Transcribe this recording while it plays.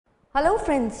Hello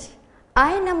friends,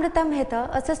 I am Namrata Mehta,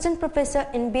 Assistant Professor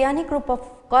in Biyani Group of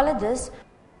Colleges.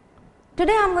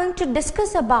 Today I am going to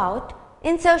discuss about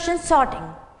insertion sorting.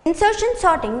 Insertion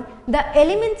sorting, the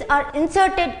elements are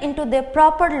inserted into their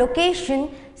proper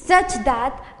location such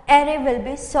that array will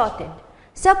be sorted.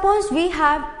 Suppose we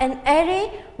have an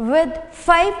array with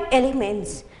 5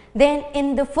 elements, then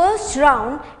in the first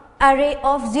round array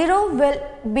of 0 will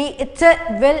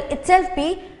itself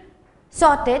be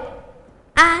sorted,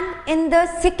 and in the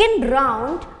second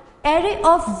round array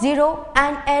of 0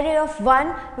 and array of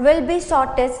 1 will be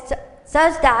sorted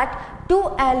such that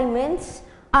 2 elements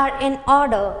are in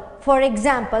order. For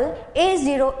example,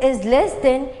 A0 is less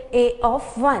than A of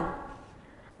 1.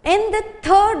 In the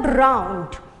third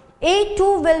round,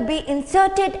 A2 will be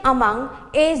inserted among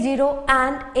A0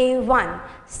 and A1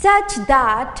 such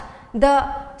that the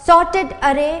sorted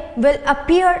array will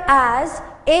appear as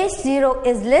A0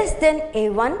 is less than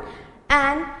A1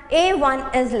 and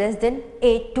A1 is less than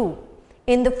A2.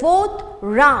 In the fourth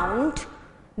round,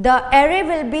 the array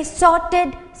will be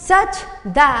sorted such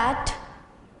that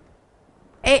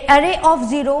an array of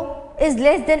 0 is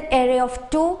less than array of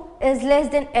 2 is less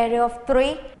than array of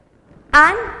 3,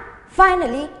 and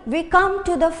finally we come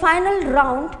to the final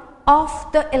round of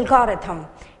the algorithm.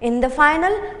 In the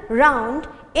final round,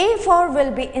 A4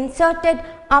 will be inserted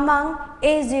among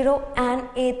A0 and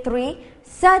A3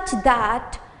 such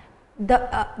that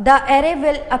the array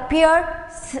will appear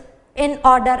in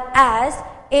order as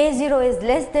A0 is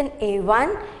less than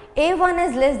A1, A1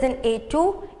 is less than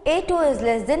A2, A2 is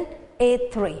less than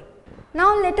A3.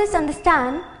 Now let us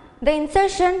understand the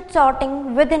insertion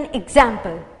sorting with an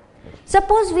example.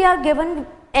 Suppose we are given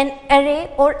an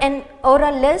array or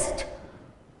a list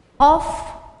of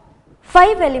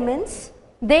 5 elements.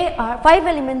 Five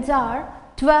elements are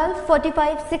 12,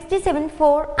 45, 67,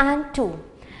 4 and 2.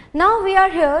 Now we are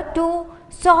here to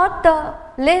sort the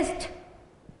list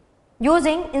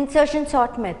using insertion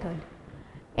sort method.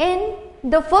 In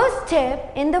the first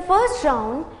step, in the first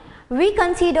round, we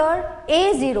consider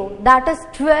A0, that is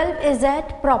 12, is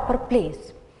at proper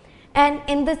place, and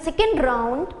in the second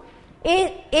round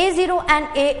A0 and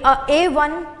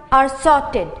A1 are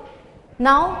sorted.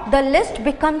 Now the list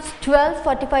becomes 12,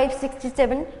 45,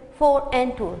 67, 4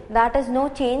 and 2, that is no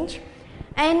change.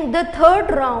 And the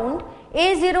third round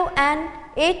A0 and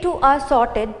A2 are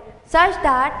sorted such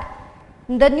that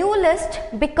the new list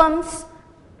becomes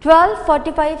 12,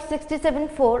 45, 67,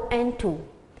 4 and 2.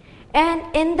 And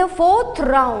in the fourth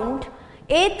round,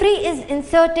 A3 is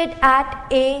inserted at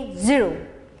A0.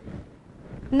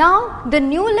 Now the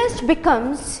new list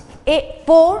becomes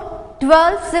A4,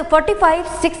 12, 45,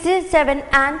 67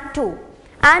 and 2.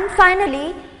 And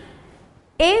finally,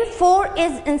 A4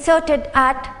 is inserted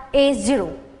at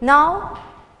A0. Now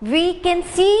we can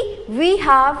see we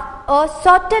have a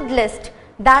sorted list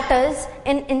that is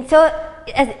in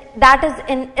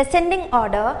ascending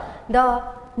order. The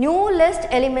new list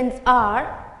elements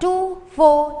are 2,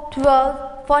 4,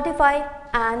 12, 45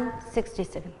 and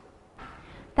 67.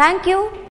 Thank you.